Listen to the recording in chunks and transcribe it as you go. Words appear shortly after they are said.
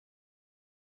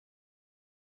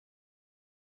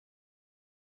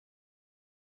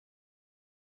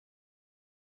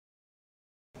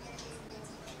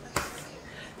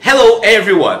Hello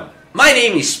everyone, my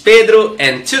name is Pedro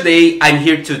and today I'm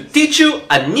here to teach you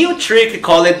a new trick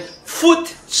called foot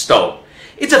stall.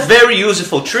 It's a very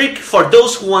useful trick for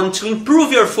those who want to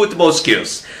improve your football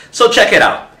skills. So check it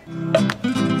out.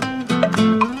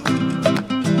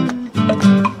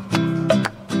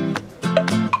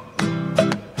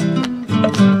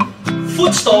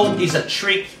 Foot stall is a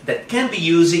trick that can be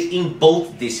used in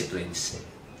both disciplines,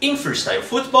 in freestyle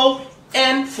football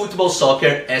and football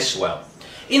soccer as well.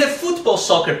 In a football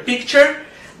soccer picture,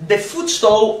 the foot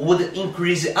stall would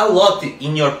increase a lot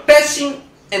in your passing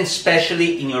and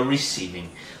especially in your receiving.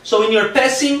 So in your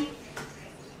passing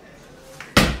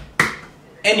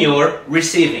and your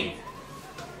receiving.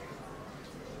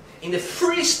 In the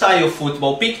freestyle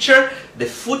football picture, the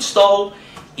foot stall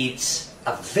is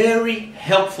a very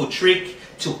helpful trick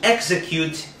to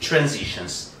execute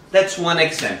transitions. That's one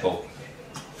example.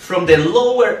 From the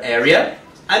lower area,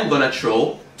 I'm gonna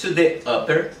throw to the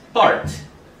upper part,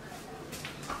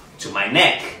 to my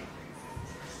neck.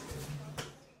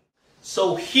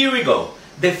 So here we go.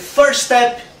 The first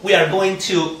step, we are going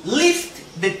to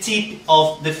lift the tip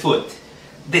of the foot.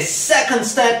 The second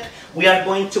step, we are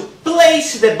going to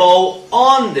place the ball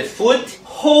on the foot,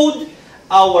 hold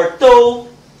our toe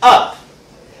up.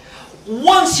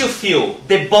 Once you feel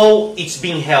the ball is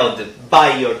being held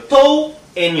by your toe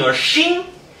and your shin,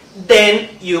 then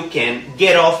you can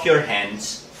get off your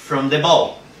hands from the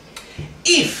ball.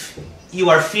 If you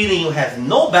are feeling you have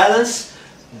no balance,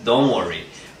 don't worry.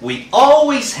 We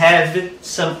always have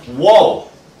some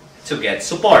wall to get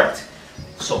support.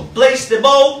 So place the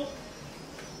ball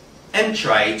and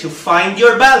try to find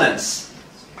your balance.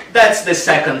 That's the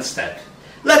second step.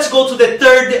 Let's go to the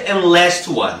third and last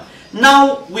one.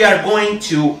 Now we are going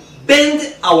to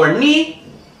bend our knee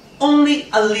only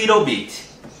a little bit.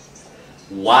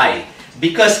 Why?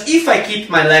 Because if I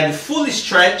keep my leg fully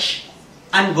stretched,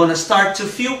 I'm gonna start to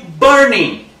feel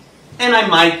burning and I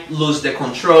might lose the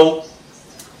control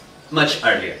much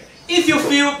earlier. If you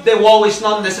feel the wall is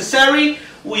not necessary,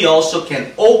 we also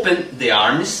can open the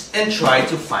arms and try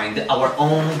to find our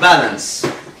own balance.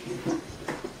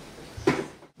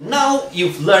 Now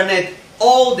you've learned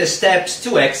all the steps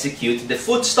to execute the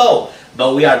foot stall,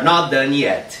 but we are not done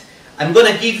yet. I'm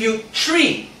gonna give you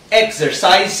 3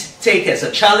 exercises, take as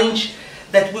a challenge,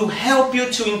 that will help you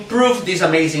to improve this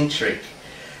amazing trick.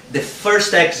 The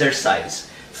first exercise.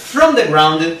 From the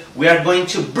ground, we are going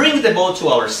to bring the ball to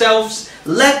ourselves,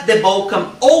 let the ball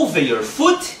come over your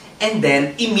foot, and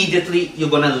then immediately you're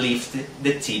gonna lift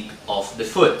the tip of the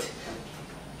foot.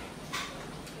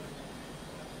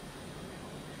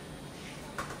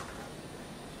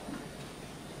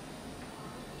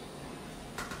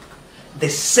 The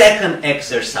second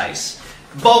exercise.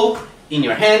 Ball in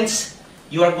your hands.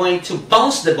 You are going to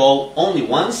bounce the ball only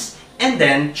once and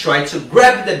then try to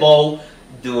grab the ball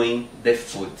doing the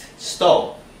foot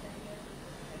stall.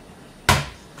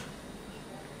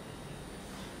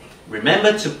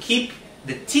 Remember to keep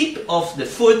the tip of the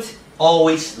foot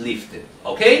always lifted,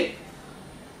 okay?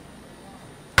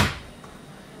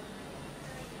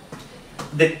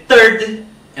 The third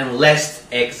and last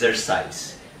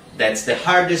exercise. That's the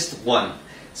hardest one.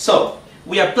 So,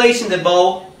 we are placing the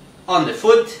ball on the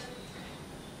foot.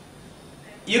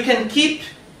 You can keep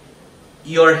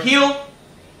your heel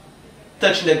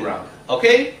touching the ground,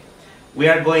 okay? We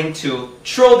are going to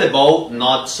throw the ball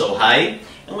not so high,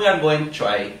 and we are going to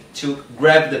try to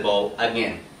grab the ball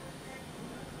again.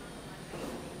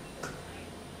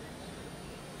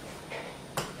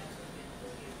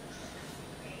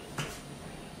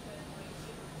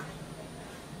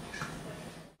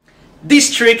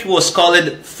 This trick was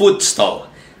called foot stall.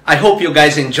 I hope you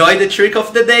guys enjoyed the trick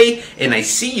of the day, and I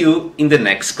see you in the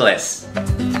next class.